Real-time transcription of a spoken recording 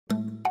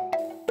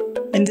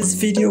In this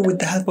video, with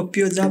the help of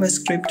pure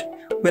JavaScript,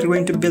 we're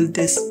going to build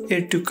this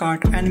add to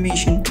cart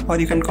animation, or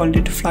you can call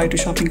it fly to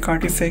shopping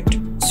cart effect.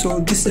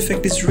 So this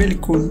effect is really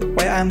cool.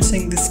 Why I am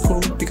saying this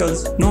cool?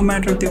 Because no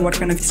matter what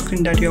kind of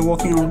screen that you're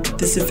working on,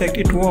 this effect,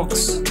 it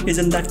works.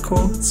 Isn't that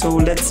cool? So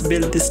let's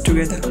build this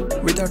together.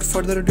 Without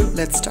further ado,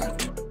 let's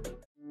start.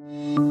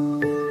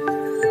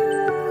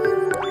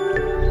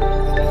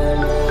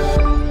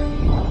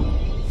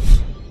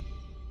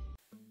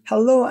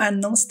 Hello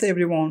and namaste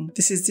everyone,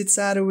 this is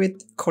Jitsaru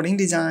with Coding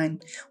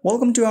Design.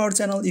 Welcome to our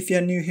channel. If you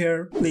are new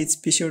here, please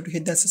be sure to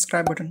hit that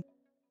subscribe button.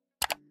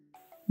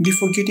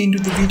 Before getting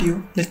into the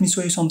video, let me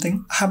show you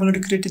something. I have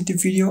already created the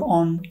video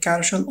on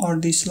carousel or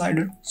the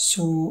slider.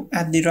 So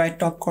at the right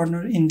top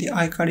corner in the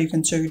iCard you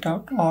can check it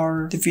out,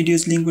 or the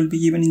video's link will be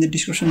given in the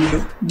description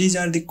below. These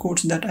are the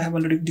codes that I have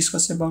already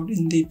discussed about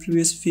in the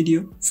previous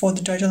video. For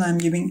the title I am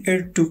giving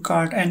add to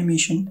cart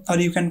animation, or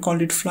you can call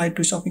it fly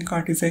to shopping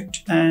cart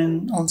effect,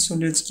 and also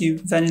let's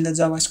give vanilla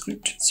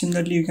JavaScript.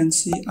 Similarly, you can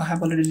see I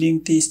have already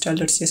linked the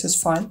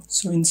style.css file.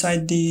 So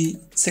inside the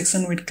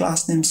section with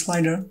class name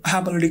slider, I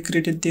have already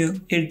created the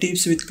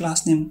divs with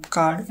class name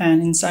card,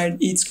 and inside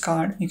each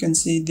card you can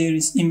see there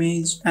is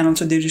image, and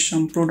also there is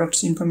some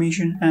products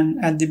information,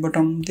 and at the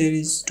bottom there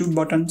is two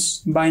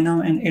buttons, buy now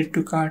and add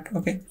to cart.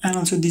 Okay, and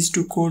also these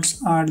two codes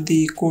are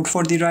the code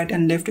for the right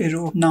and left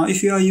arrow. Now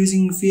if you are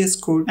using VS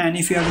Code and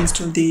if you have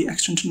installed the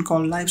extension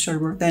called live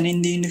server, then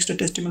in the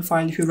index.html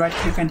file, if you right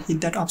click and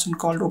hit that option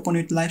called open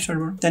with live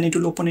server, then it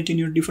will open it in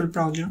your default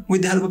browser.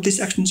 With the help of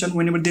this extension,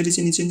 whenever there is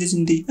any changes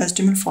in the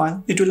HTML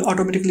file, it will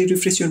automatically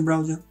refresh your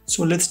browser.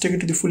 So let's take it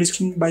to the full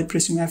screen by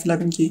pressing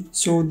F11 key.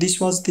 So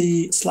this was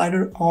the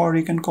slider, or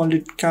you can call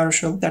it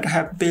carousel, that I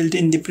have built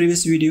in the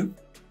previous video.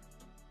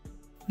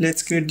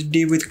 Let's create the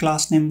div with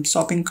class name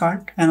shopping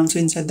cart, and also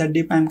inside that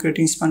div I am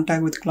creating span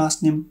tag with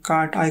class name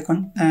cart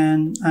icon,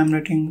 and I'm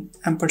writing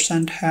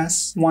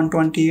 #hash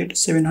 128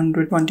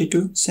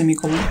 722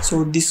 semicolon.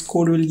 So this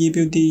code will give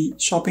you the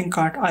shopping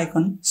cart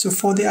icon. So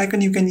for the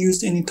icon you can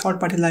use any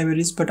third-party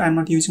libraries, but I'm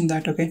not using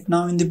that. Okay,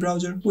 now in the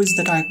browser, who is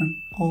that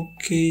icon?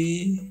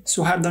 Okay,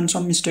 so I have done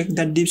some mistake.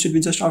 That div should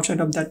be just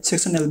outside of that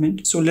section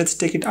element, so let's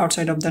take it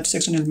outside of that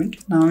section element.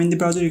 Now in the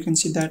browser you can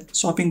see that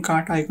shopping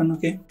cart icon.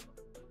 Okay,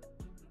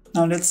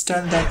 now let's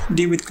style that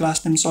div with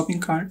class name shopping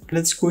cart.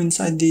 Let's go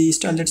inside the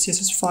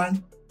style.css file.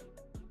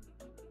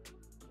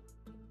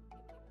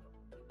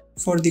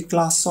 For the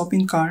class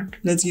shopping cart,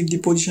 let's give the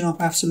position of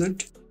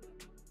absolute.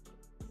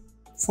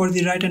 For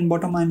the right and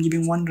bottom, I am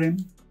giving 1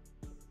 rem.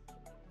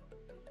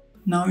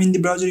 Now in the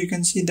browser you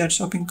can see that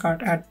shopping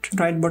cart at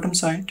right bottom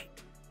side.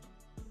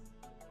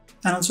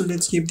 And also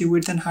let's give the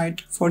width and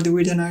height. For the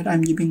width and height, I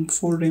am giving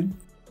 4 rem.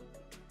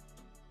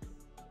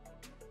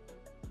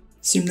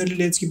 Similarly,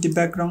 let's give the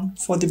background.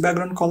 For the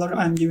background color,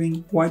 I am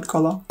giving white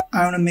color.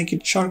 I want to make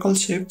it circle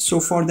shape,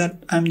 so for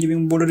that I am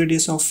giving border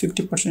radius of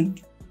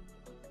 50%.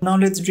 Now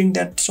let's bring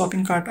that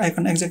shopping cart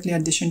icon exactly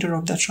at the center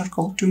of that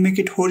circle. To make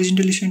it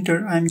horizontally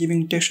center, I am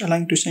giving text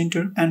align to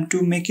center, and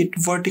to make it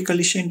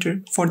vertically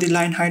center, for the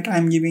line height I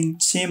am giving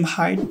same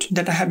height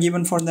that I have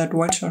given for that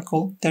white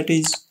circle, that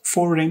is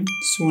 4 rem.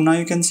 So now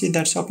you can see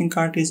that shopping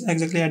cart is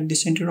exactly at the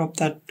center of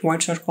that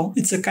white circle.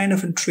 It's a kind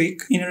of a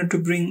trick in order to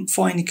bring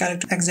foreign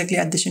character exactly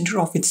at the center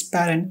of its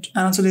parent.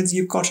 And also let's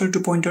give cursor to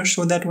pointer,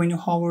 so that when you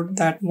hover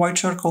that white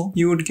circle,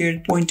 you would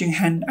get pointing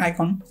hand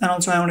icon. And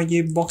also I want to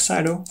give box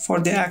shadow. For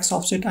the x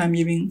offset, I'm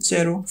giving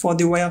 0. For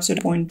the y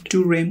offset,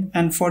 0.2 rem.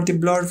 And for the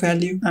blur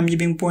value, I'm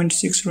giving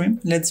 0.6 rem.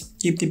 Let's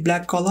give the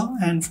black color,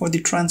 and for the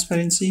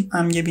transparency,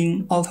 I'm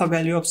giving alpha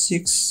value of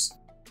 6.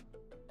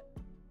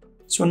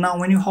 So now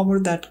when you hover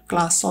that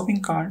class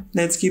shopping cart,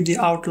 let's give the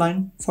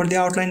outline. For the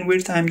outline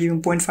width, I am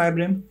giving 0.5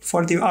 rem.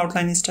 For the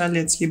outline style,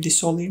 let's give the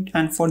solid.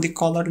 And for the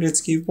color, let's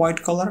give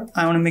white color.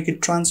 I want to make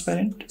it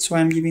transparent, so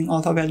I am giving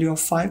alpha value of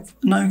 5.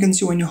 Now you can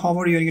see when you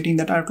hover, you are getting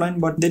that outline,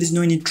 but there is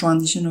no any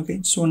transition. Okay,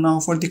 so now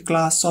for the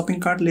class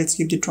shopping cart, let's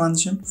give the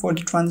transition. For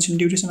the transition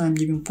duration, I am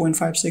giving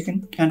 0.5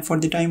 second. And for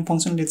the time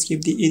function, let's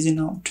give the is in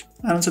out.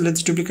 And also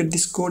let's duplicate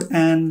this code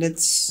and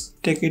let's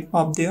take it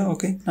up there.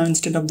 Okay, now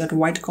instead of that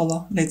white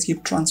color, let's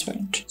give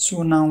transparent.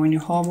 So now when you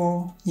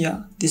hover,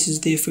 yeah, this is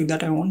the effect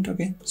that I want.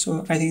 Okay,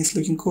 so I think it's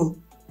looking cool.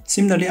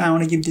 Similarly, I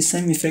want to give the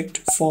same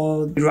effect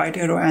for the right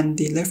arrow and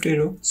the left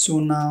arrow.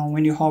 So now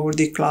when you hover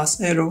the class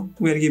arrow,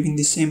 we are giving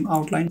the same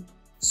outline.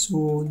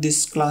 So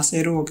this class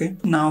arrow. Okay,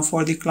 now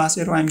for the class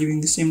arrow, I'm giving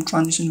the same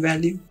transition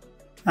value,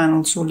 and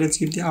also let's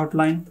give the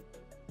outline.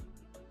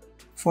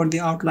 For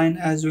the outline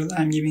as well,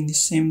 I'm giving the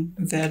same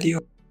value.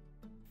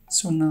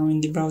 So now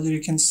in the browser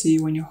you can see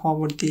when you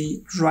hover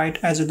the right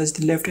as well as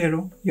the left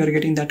arrow, you're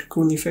getting that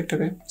cool effect.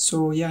 Okay,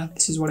 so yeah,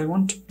 this is what I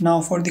want. Now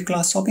for the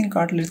class shopping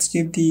cart, let's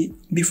give the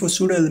before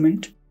pseudo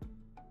element.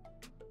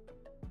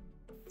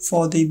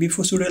 For the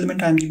before pseudo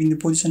element, I'm giving the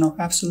position of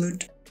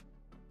absolute.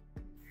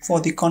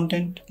 For the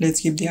content, let's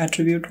give the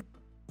attribute.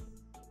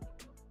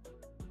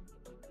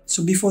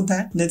 So before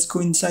that, let's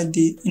go inside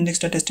the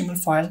index.html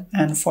file,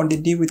 and for the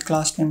div with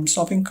class name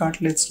shopping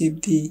cart, let's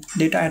give the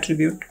data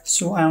attribute.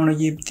 So I want to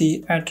give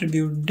the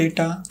attribute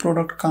data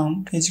product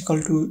count is equal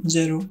to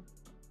 0.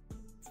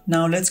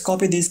 Now let's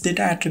copy this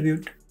data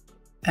attribute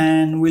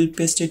and we'll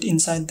paste it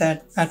inside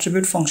that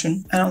attribute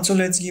function. And also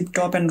let's give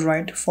top and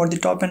right. For the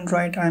top and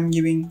right, I'm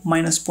giving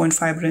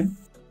 -0.5 rem.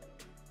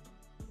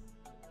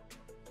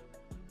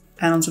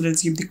 And also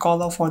let's give the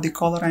color. For the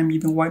color, I'm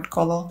giving white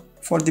color.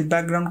 For the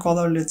background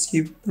color, let's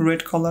give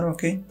red color.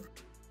 Okay.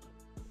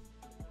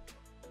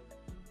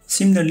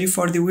 Similarly,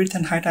 for the width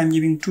and height, I'm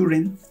giving 2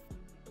 rem.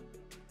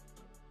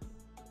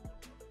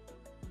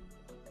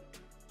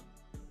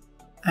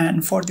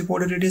 And for the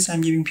border radius,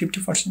 I'm giving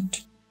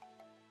 50%.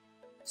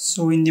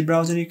 So in the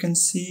browser, you can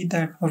see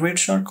that red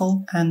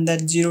circle and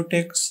that 0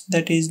 text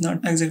that is not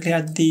exactly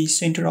at the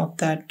center of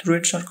that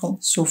red circle.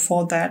 So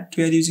for that,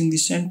 we are using the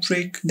same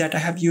trick that I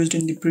have used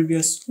in the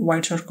previous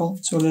white circle.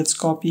 So let's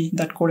copy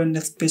that code and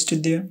let's paste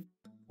it there.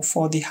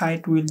 For the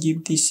height, we'll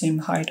give the same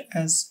height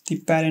as the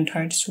parent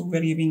height. So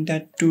we're giving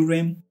that 2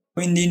 rem.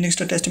 In the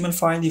index.html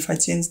file, if I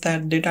change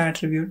that data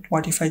attribute,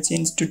 what if I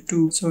change to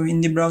 2? So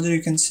in the browser,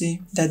 you can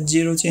see that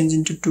 0 change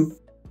into 2.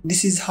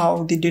 This is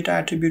how the data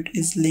attribute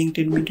is linked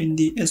in between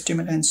the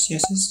HTML and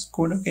CSS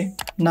code. Okay.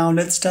 Now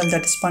let's style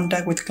that span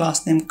tag with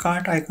class name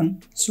cart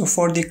icon. So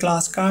for the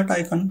class cart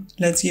icon,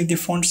 let's give the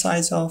font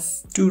size of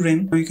 2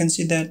 rem. You can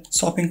see that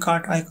shopping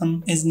cart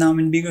icon is now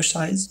in bigger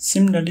size.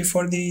 Similarly,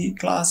 for the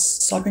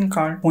class shopping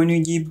cart, when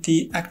you give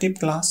the active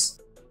class,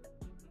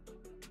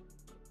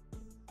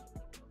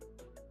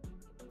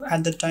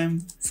 at the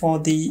time for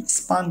the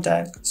span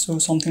tag, so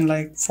something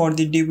like for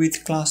the div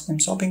with class name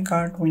shopping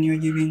cart, when you're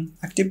giving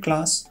active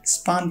class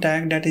span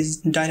tag that is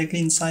directly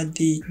inside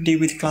the div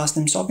with class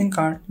name shopping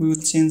cart, we will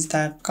change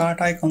that cart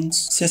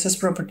icons CSS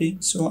property.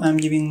 So I'm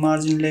giving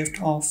margin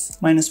left of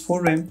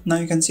 -4 rem. Now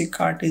you can see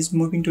cart is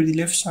moving to the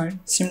left side.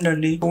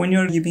 Similarly, when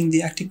you're giving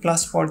the active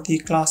class for the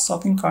class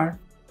shopping cart,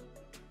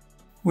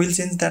 we'll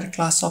change that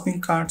class shopping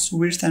cart's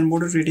width and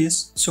border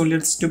radius. So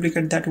let's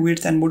duplicate that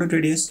width and border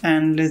radius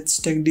and let's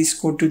take this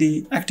code to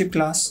the active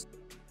class.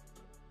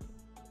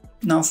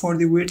 Now for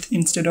the width,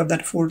 instead of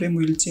that 4 rem,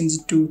 we'll change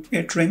it to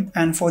 8 rem.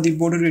 And for the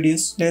border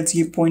radius, let's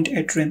give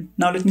 0.8 rem.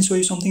 Now let me show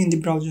you something in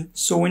the browser.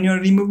 So when you're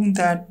removing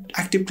that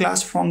active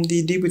class from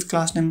the div with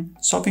class name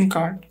shopping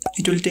cart,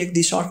 it will take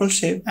the circle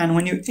shape. And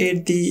when you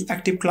add the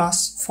active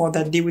class for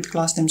that div with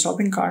class name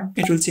shopping cart,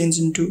 it will change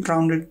into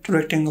rounded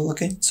rectangle.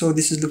 Okay, so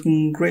this is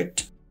looking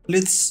great.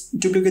 Let's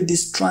duplicate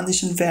this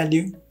transition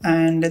value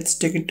and let's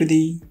take it to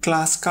the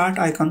class cart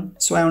icon.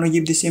 So I want to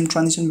give the same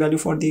transition value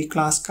for the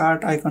class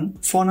cart icon.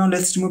 For now,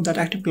 let's remove that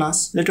active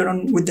class. Later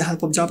on, with the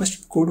help of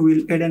JavaScript code,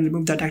 we'll add and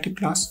remove that active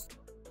class.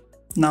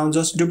 Now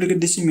just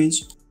duplicate this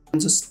image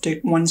and just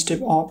take one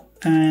step up,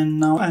 and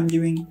now I'm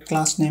giving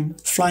class name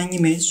flying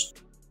image.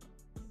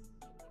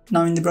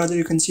 Now in the browser,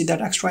 you can see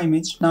that extra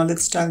image. Now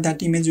let's style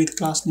that image with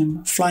class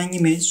name flying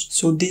image.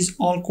 So this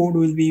all code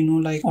will be,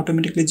 like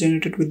automatically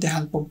generated with the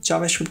help of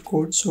JavaScript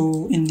code.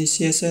 So in the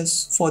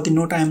CSS, for the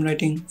note I am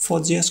writing for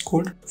JS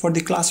code. For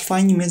the class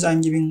flying image,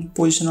 I'm giving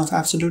position of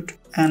absolute.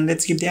 And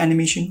let's give the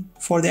animation.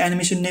 For the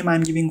animation name,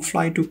 I'm giving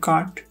fly to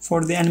cart.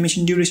 For the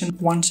animation duration,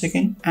 1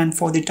 second. And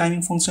for the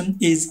timing function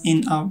is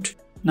in out.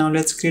 Now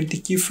let's create the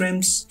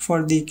keyframes.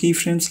 For the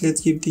keyframes, let's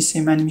give the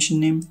same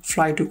animation name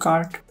fly to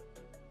cart.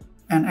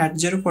 And at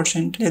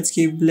 0%, let's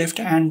give left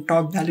and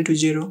top value to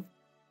 0.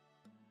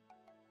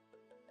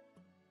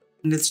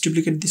 Let's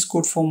duplicate this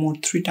code for more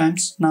 3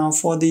 times. Now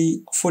for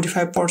the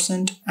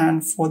 45%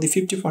 and for the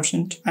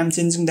 50%, I'm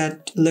changing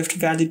that left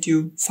value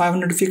to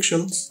 500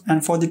 pixels.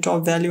 And for the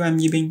top value, I'm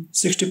giving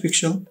 60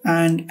 pixels.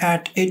 And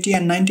at 80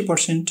 and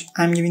 90%,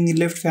 I'm giving the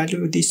left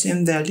value the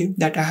same value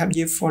that I have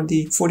given for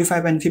the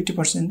 45 and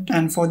 50%.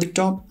 And for the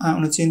top, I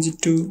want to change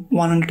it to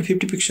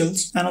 150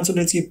 pixels. And also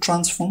let's give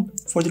transform.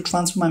 For the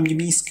transform, I'm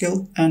giving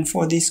scale. And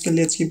for the scale,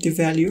 let's give the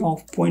value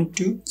of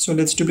 0.2. So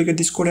let's duplicate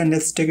this code and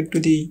let's take it to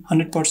the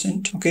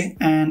 100%. Okay.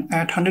 And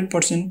at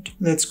 100%,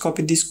 let's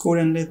copy this code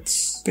and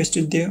let's paste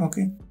it there.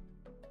 Okay.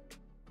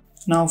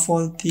 Now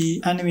for the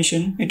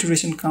animation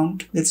iteration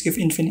count, let's give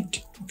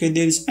infinite. Okay,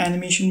 there is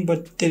animation,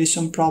 but there is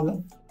some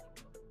problem.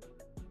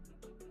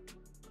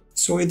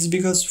 So it's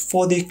because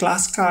for the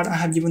class card, I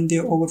have given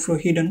the overflow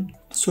hidden.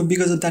 So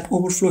because of that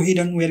overflow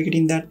hidden, we are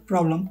getting that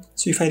problem.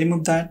 So if I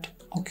remove that,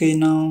 okay,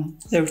 now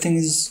everything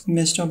is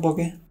messed up.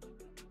 Okay.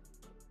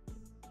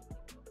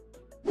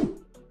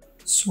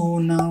 So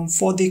now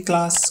for the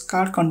class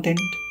card content,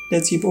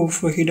 let's give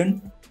overflow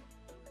hidden.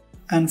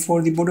 And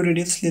for the border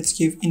radius, let's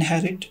give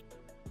inherit.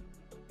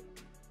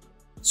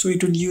 So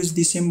it will use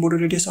the same border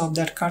radius of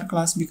that card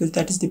class because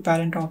that is the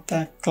parent of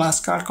that class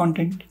card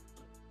content.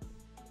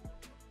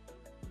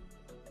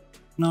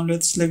 Now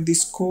let's select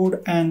this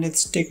code and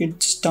let's take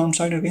it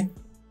downside. Okay.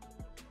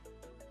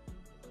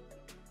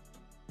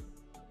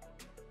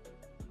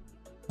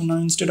 Now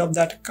instead of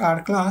that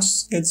card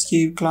class, let's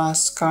give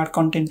class card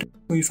content.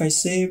 So if I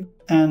save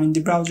and in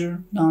the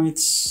browser, now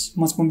it's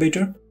much more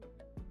better.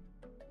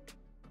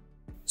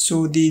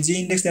 So the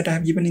Z index that I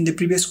have given in the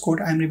previous code,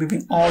 I am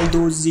removing all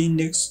those Z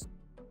index.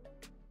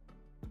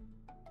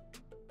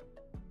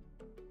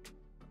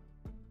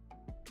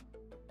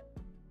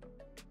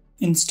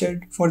 In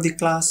instead for the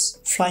class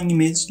flying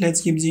image,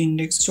 let's give the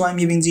index. So I'm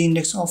giving the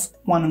index of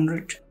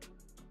 100.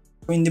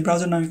 In the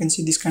browser now you can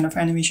see this kind of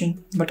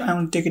animation, but I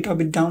want to take it a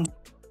bit down.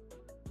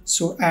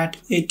 So at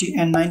 80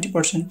 and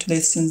 90%,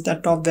 let's change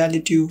that top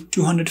value to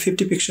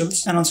 250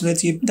 pixels, and also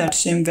let's give that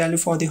same value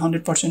for the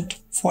 100%.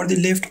 For the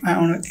left, I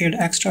want to add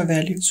extra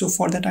value. So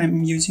for that,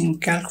 I'm using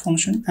calc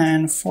function,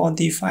 and for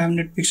the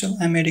 500 pixel,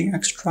 I'm adding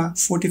extra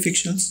 40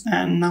 pixels.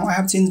 And now I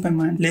have changed my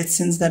mind. Let's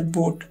change that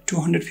both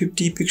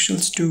 250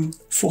 pixels to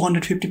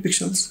 450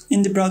 pixels.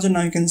 In the browser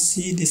now you can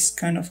see this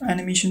kind of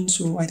animation.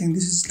 So I think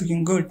this is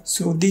looking good.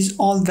 So these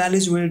all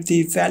values were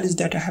the values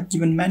that I have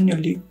given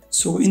manually.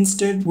 So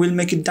instead we'll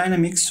make it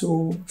dynamic.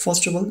 So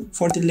first of all,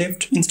 for the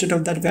left, instead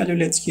of that value,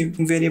 let's give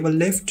variable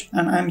left,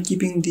 and I'm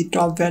keeping the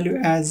top value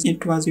as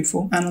it was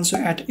before, and also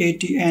at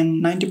 80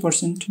 and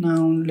 90%.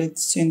 Now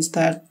let's change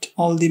that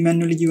all the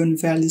manually given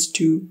values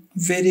to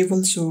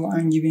variable. So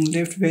I'm giving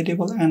left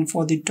variable, and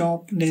for the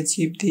top, let's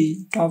give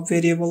the top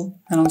variable,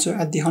 and also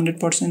at the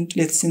 100%,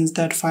 let's change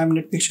that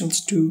 500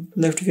 pixels to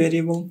left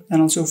variable,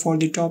 and also for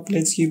the top,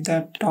 let's give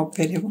that top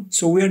variable.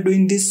 So we are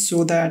doing this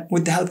so that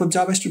with the help of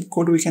JavaScript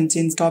code, we can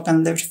change top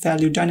and left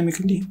value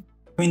dynamically.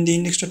 In the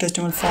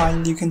index.html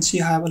file, you can see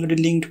I have already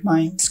linked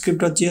my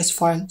script.js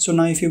file. So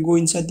now if you go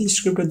inside the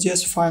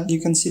script.js file,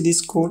 you can see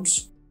these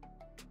codes.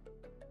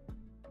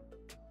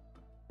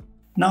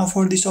 Now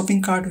for the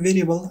shopping cart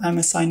variable, I am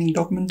assigning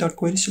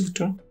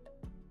document.querySelector.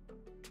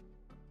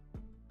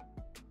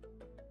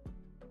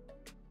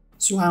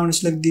 So I want to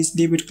select this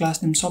div with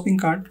class name shopping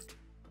cart.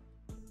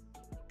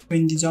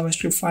 In the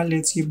JavaScript file,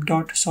 let's give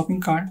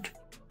 .shoppingcart.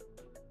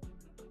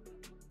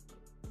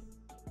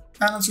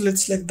 And also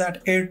let's select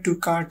that add to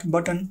cart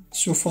button.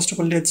 So first of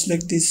all, let's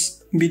select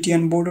this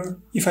btn border.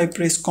 If I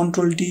press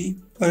Ctrl D,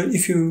 or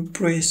if you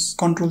press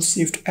Ctrl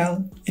Shift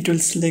L, it will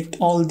select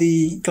all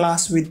the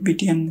class with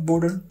btn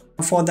border.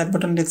 For that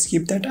button, let's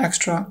give that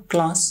extra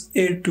class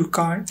add to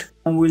cart,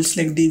 and we'll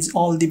select these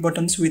all the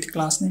buttons with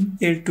class name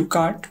add to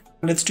cart.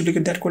 Let's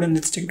duplicate that code and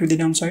let's take it to the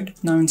downside.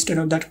 Now instead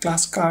of that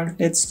class card,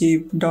 let's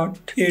give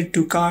 .add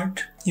to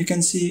cart. You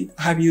can see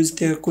I have used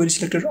the query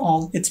selector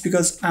all. It's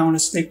because I want to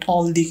select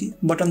all the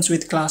buttons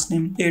with class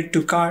name add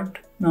to cart.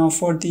 Now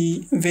for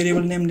the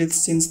variable name,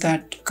 let's change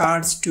that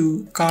cards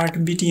to cart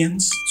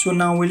btns. So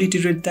now we'll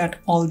iterate that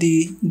all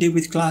the div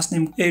with class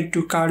name add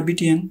to cart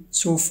btn.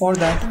 So for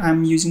that,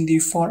 I'm using the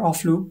for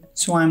of loop.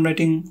 So I'm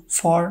writing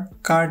for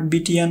cart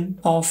btn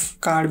of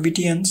cart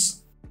btns.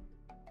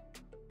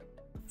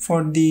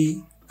 For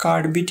the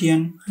card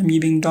btn, I'm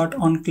giving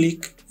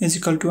 .onClick is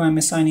equal to, I'm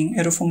assigning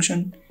arrow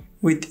function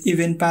with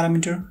event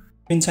parameter.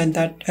 Inside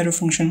that arrow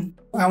function,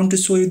 I want to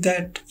show you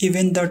that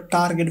event the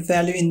target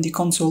value in the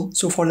console.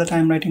 So for that,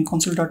 I'm writing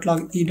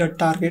console.log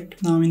e.target.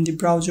 Now in the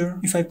browser,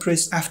 if I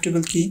press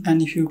F12 key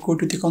and if you go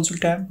to the console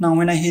tab, now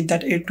when I hit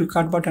that add to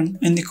cart button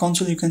in the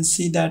console, you can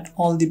see that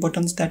all the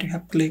buttons that you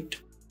have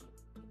clicked.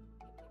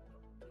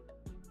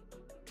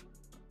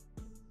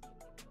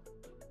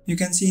 You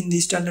can see in the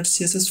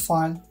style.css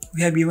file,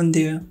 we have given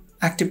the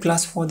active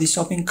class for the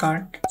shopping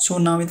cart. So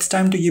now it's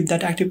time to give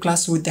that active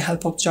class with the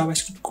help of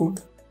JavaScript code.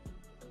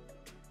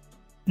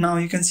 Now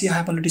you can see I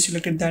have already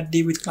selected that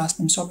div with class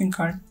name shopping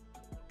cart.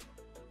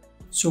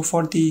 So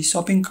for the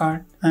shopping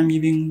cart, I'm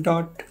giving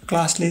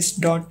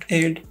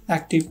 .classlist.add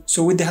active.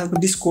 So with the help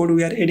of this code,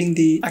 we are adding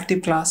the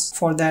active class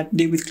for that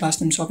div with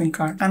class name shopping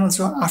cart. And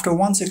also after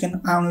 1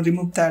 second, I want to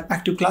remove that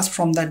active class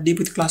from that div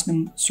with class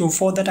name. So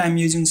for that, I'm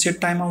using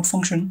setTimeout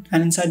function.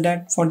 And inside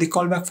that, for the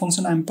callback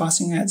function, I'm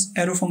passing as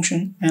arrow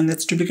function. And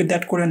let's duplicate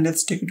that code and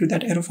let's take it to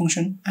that arrow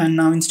function. And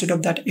now instead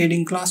of that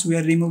adding class, we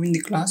are removing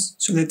the class.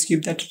 So let's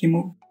give that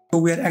remove. So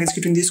we are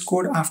executing this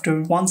code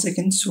after 1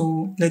 second.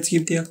 So let's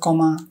give the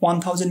comma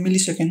 1000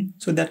 millisecond.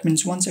 So that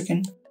means 1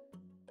 second.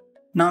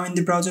 Now in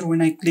the browser,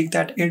 when I click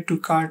that add to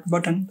cart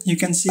button, you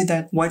can see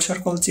that white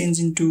circle change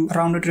into a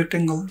rounded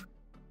rectangle.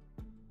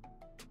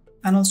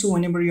 And also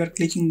whenever you are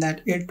clicking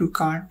that add to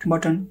cart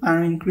button,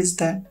 I'll increase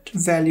that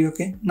value.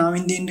 Okay. Now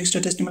in the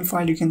index.html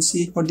file, you can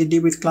see for the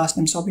div with class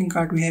name shopping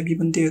cart, we have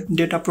given the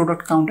data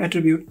product count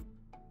attribute.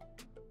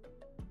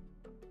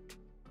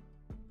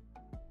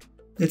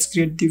 Let's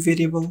create the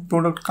variable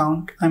product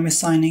count. I'm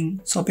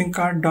assigning shopping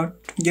cart dot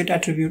get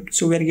attribute.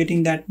 So we are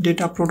getting that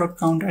data product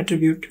count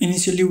attribute.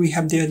 Initially we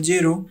have there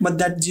 0, but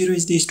that 0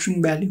 is the string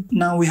value.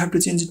 Now we have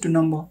to change it to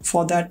number.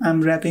 For that,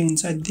 I'm wrapping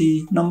inside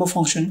the number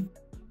function.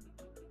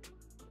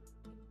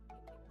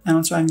 And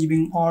also I'm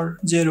giving or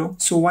 0.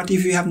 So what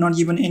if you have not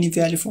given any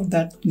value for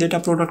that data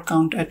product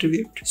count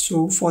attribute?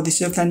 So for the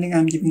self landing,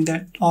 I'm giving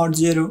that or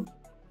 0.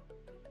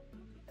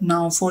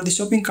 Now for the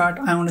shopping cart,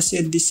 I want to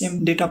set the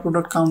same data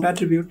product count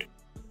attribute.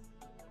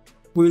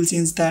 We will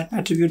change that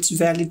attribute's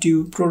value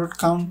to product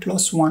count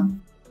plus 1.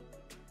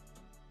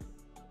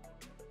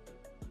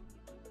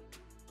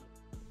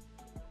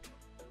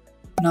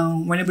 Now,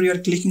 whenever you are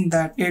clicking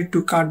that add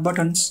to cart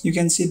buttons, you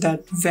can see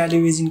that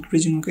value is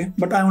increasing, okay?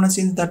 But I want to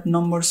change that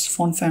numbers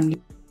font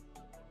family.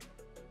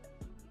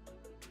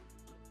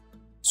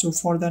 So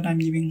for that, I'm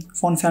giving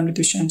font family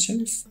to sans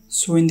serif.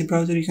 So in the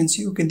browser, you can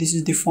see, okay, this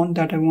is the font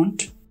that I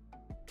want.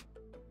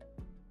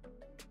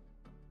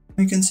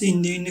 You can see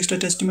in the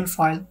index.html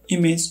file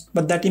image,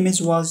 but that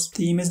image was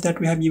the image that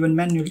we have given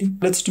manually.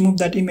 Let's remove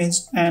that image,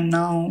 and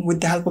now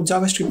with the help of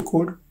JavaScript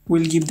code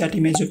we'll give that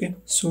image. Okay,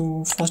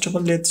 so first of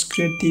all let's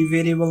create the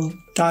variable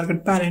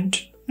target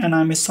parent, and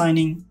I'm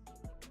assigning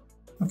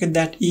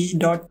that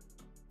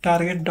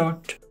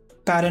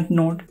e.target.parent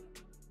node.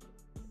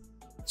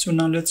 So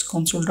now let's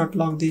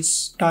console.log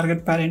this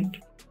target parent.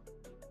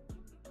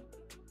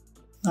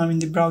 Now in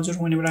the browser,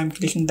 whenever I'm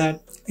clicking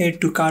that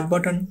add to cart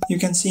button, you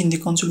can see in the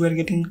console we are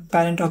getting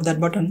parent of that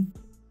button.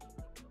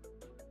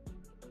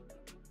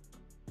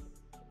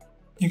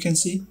 You can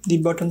see the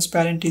button's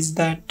parent is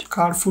that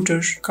card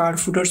footers. Card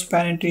footers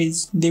parent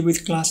is div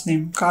with class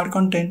name card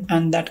content,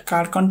 and that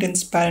card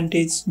content's parent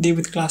is div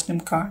with class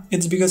name card.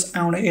 It's because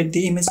I want to add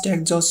the image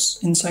tag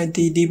just inside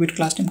the div with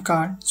class name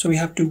card, so we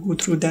have to go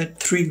through that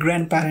 3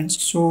 grand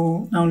parents.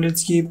 So now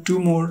let's give 2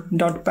 more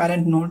dot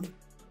parent node.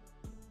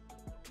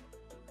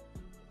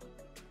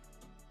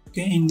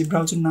 Okay, in the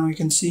browser now you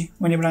can see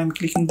whenever I'm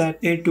clicking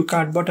that add to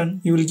cart button,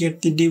 you will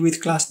get the div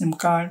with class name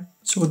card.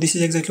 So this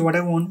is exactly what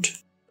I want.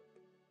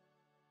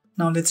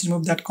 Now let's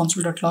remove that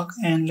console.log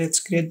and let's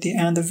create the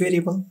another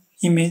variable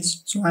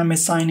image. So I'm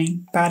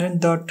assigning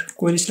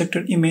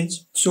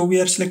parent.querySelectorImage. So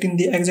we are selecting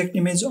the exact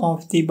image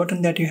of the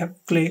button that you have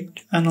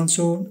clicked, and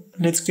also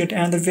let's create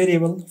another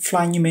variable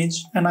flying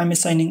image, and I'm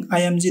assigning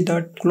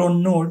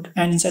img.cloneNode,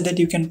 and inside that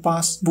you can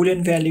pass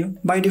boolean value.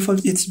 By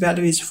default its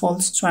value is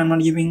false, so I'm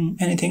not giving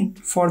anything.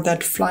 For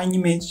that flying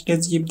image,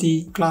 let's give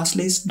the class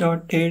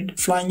list.add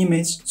flying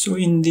image. So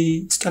in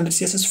the standard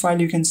CSS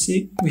file you can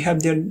see we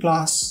have their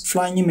class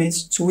flying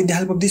image. So with the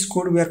help of this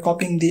code we are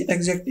copying the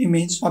exact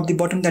image of the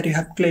button that you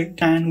have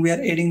clicked, and we are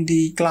adding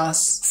the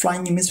class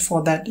flying image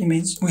for that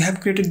image. We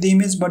have created the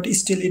image, but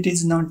still it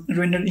is not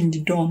rendered in the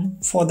DOM.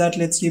 For that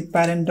let's give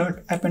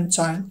parent.append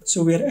child.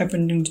 So we are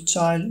appending the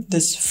child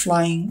this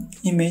flying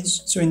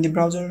image. So in the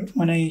browser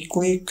when I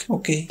click,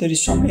 okay, there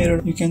is some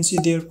error. You can see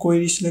their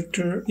query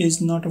selector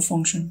is not a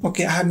function.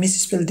 Okay, I have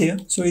misspelled there,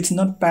 so it's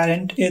not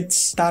parent,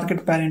 it's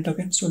target parent.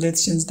 Okay, so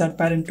let's change that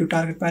parent to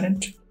target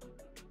parent.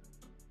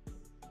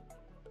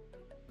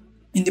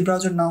 In the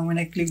browser now when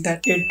I click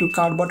that add to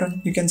cart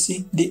button, you can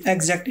see the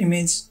exact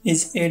image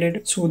is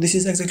added. So this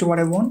is exactly what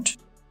I want.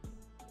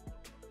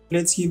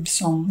 Let's give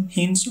some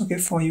hints, okay,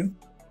 for you.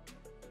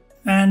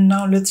 And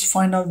now let's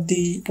find out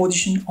the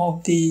position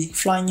of the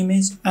flying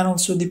image and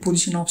also the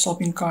position of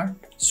shopping cart.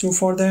 So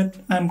for that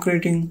I'm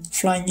creating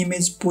flying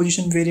image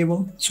position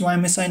variable. So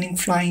I'm assigning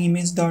flying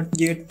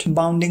image.get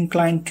bounding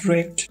client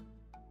rect.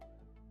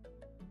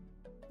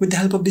 With the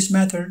help of this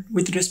method,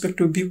 with respect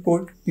to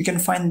viewport, you can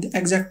find the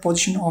exact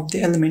position of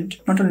the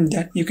element. Not only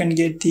that, you can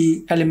get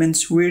the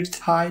element's width,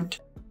 height,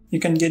 you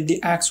can get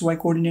the x, y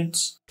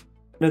coordinates.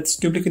 Let's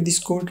duplicate this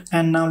code,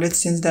 and now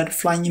let's change that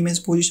flying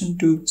image position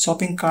to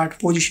shopping cart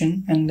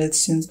position, and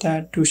let's change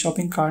that to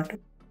shopping cart.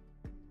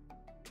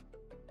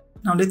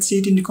 Now let's see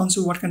it in the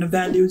console what kind of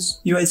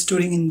values you are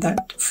storing in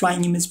that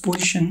flying image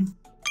position.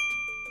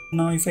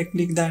 Now if I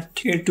click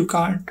that add to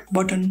cart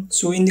button,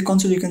 so in the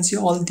console you can see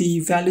all the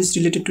values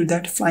related to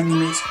that flying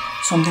image,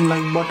 something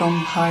like bottom,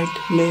 height,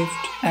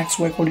 left, x,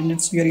 y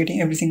coordinates. We are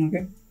getting everything.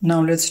 Okay,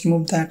 now let's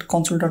remove that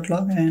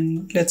console.log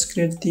and let's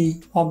create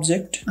the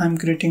object. I'm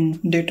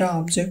creating data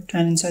object,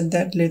 and inside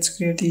that let's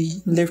create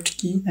the left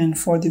key, and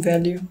for the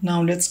value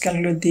now let's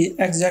calculate the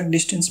exact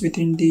distance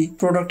between the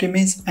product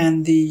image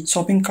and the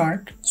shopping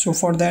cart. So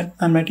for that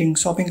I'm writing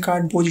shopping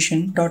cart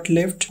position dot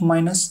left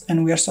minus,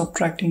 and we are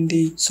subtracting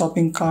the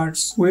shopping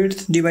cart's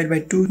width divided by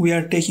 2. We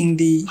are taking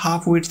the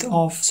half width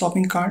of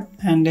shopping cart,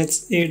 and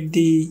let's add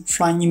the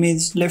flying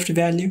image left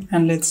value,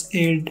 and let's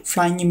add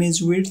flying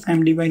image width.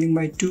 I'm dividing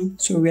by 2,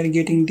 so we are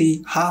getting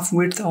the half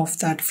width of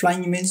that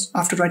flying image.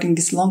 After writing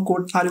this long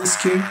code, are you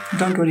scared?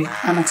 Don't worry,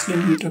 I'm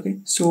explaining it. Okay,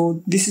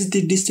 so this is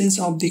the distance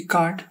of the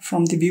cart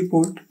from the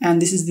viewport,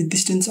 and this is the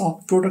distance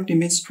of product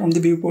image from the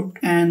viewport,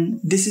 and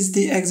this is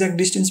the exact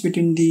distance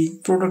between the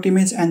product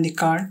image and the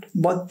cart.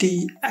 But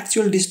the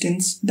actual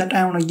distance that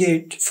I want to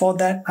get, for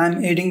that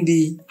I'm adding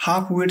the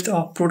half width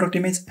of product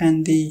image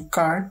and the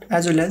cart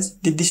as well as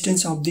the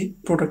distance of the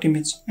product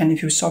image, and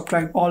if you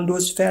subtract all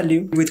those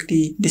values with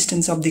the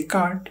distance of the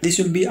cart, this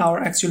will be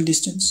our actual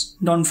distance.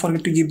 Don't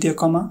forget to give the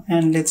comma,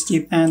 and let's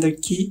give another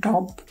key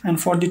top,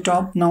 and for the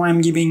top now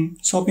I'm giving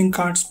shopping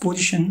cart's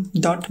position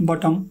dot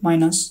bottom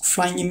minus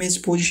flying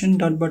image position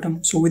dot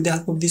bottom. So with the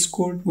help of this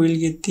code we'll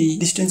get the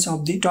distance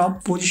of the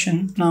top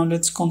position. Now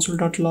let's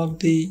console.log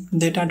the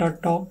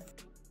data.top.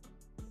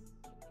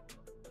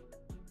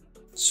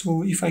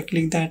 So if I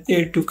click that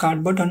add to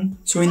cart button,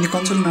 so in the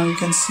console now you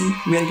can see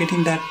we are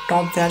getting that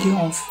top value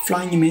of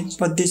flying image,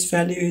 but this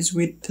value is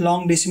with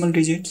long decimal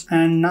digits.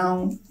 And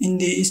now in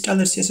the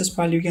standard CSS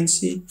file you can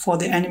see for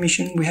the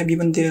animation we have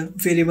given the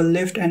variable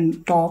left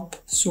and top.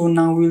 So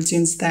now we will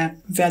change that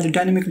value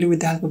dynamically with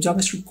the help of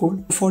JavaScript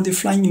code. For the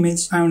flying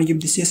image I want to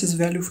give the CSS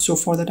value, so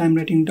for that I'm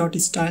writing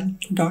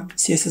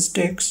 .style.css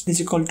text is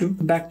equal to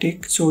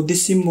backtick. So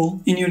this symbol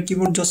in your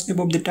keyboard just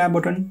above the tab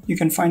button, you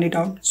can find it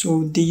out.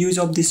 So the use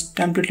of this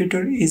temp template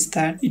editor is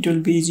that it will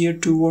be easier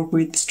to work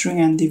with string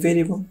and the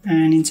variable.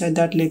 And inside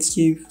that, let's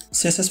give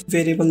CSS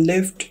variable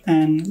left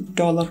and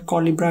dollar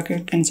curly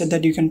bracket. Inside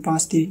that you can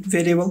pass the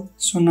variable.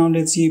 So now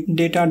let's give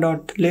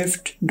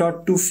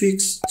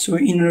data.left.toFix. So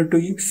in order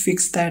to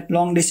fix that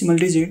long decimal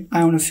digit,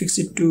 I want to fix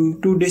it to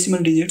 2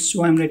 decimal digits,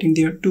 so I'm writing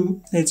there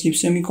 2. Let's give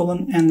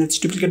semicolon and let's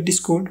duplicate this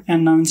code.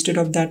 And now instead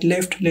of that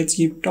left, let's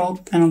give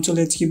top, and also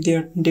let's give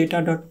there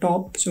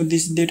data.top. So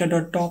this is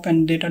data.top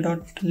and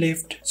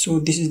data.left. So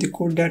this is the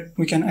code that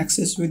we can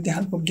access with the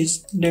help of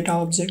this data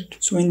object.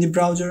 So in the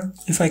browser,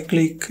 if I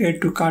click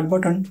add to cart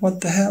button,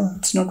 what the hell,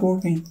 it's not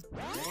working.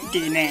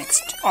 The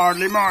next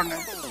early morning.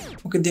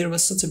 Okay, there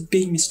was such a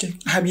big mistake.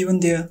 I have given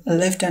their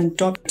left and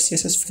top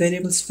CSS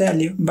variables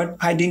value, but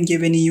I didn't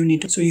give any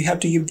unit. So you have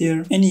to give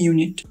there any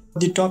unit.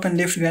 The top and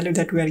left value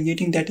that we are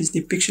getting, that is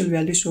the pixel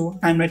value, so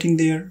I'm writing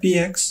there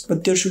px,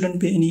 but there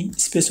shouldn't be any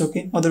space,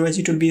 okay, otherwise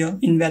it will be an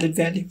invalid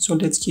value. So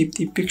let's keep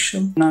the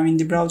pixel. Now in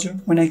the browser,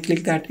 when I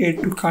click that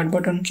add to cart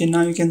button, okay,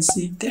 now you can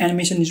see the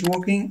animation is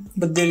working,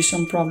 but there is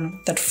some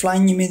problem. That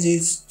flying image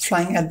is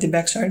flying at the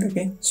backside,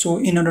 okay. So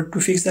in order to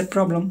fix that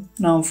problem,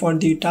 now for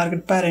the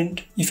target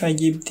parent, if I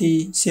give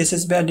the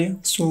CSS value,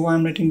 so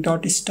I'm writing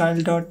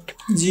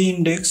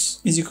 .style.gindex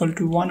is equal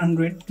to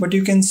 100, but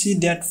you can see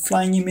that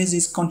flying image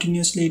is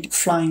continuously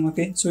flying,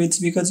 okay. So it's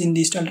because in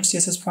the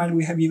style.css file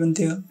we have given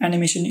the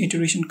animation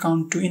iteration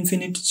count to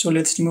infinite. So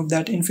let's remove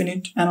that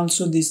infinite, and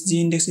also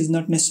thisgindex is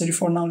not necessary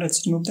for now.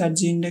 Let's remove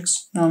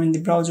thatgindex. Now in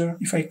the browser,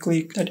 if I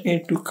click that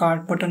add to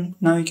cart button,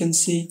 now you can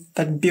see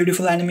that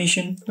beautiful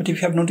animation. But if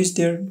you have noticed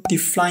there, the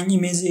flying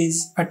image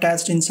is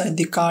attached inside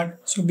the card.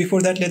 So before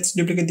that, let's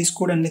duplicate this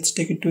code and let's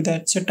take it to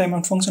that set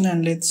timeout function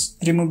and let's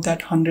remove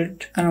that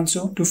 100. And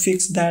also to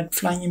fix that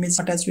flying image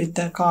attached with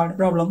the card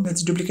problem,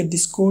 let's duplicate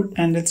this code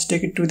and let's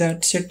take it to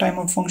that set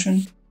timeout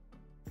function.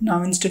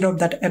 Now instead of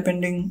that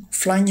appending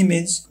flying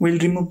image, we'll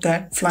remove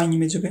that flying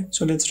image, okay.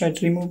 So let's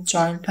write remove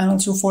child, and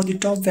also for the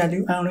top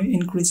value I want to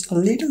increase a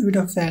little bit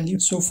of value.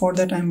 So for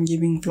that I'm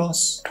giving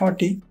plus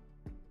 30.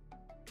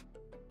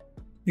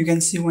 You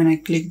can see when I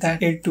click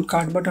that add to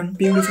cart button,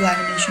 beautiful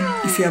animation.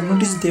 If you have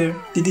noticed there,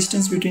 the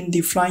distance between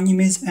the flying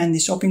image and the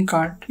shopping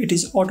cart, it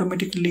is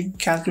automatically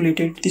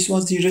calculated. This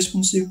was the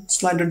responsive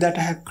slider that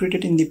I have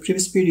created in the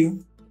previous video.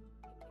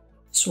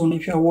 So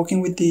if you are working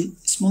with the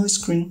small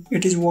screen,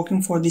 it is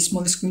working for the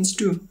small screens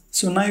too.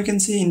 So now you can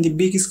see in the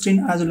big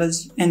screen as well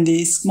as in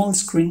the small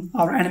screen,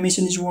 our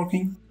animation is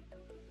working.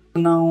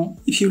 Now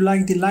if you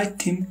like the light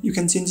theme, you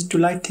can change it to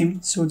light theme.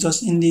 So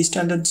just in the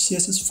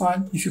style.css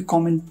file, if you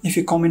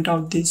comment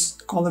out these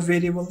color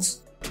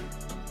variables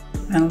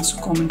and also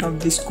comment out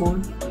this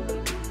code.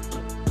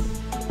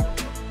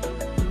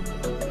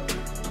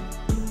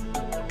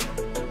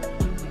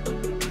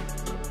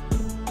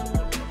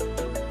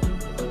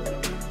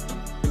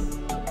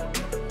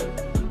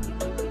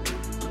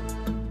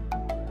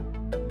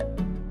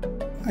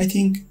 I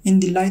think in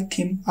the light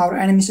theme, our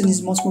animation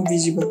is much more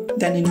visible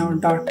than in our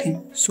dark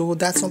theme. So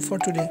that's all for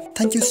today.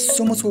 Thank you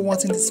so much for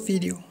watching this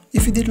video.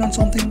 If you did learn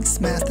something,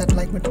 smash that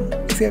like button.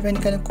 If you have any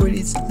kind of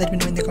queries, let me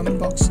know in the comment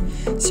box.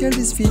 Share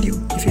this video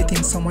if you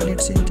think someone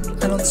needs it.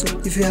 And also,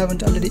 if you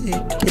haven't already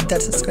hit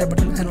that subscribe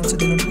button and also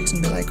the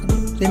notification bell icon.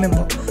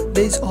 Remember,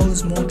 there is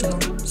always more to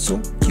learn,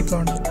 so keep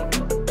learning.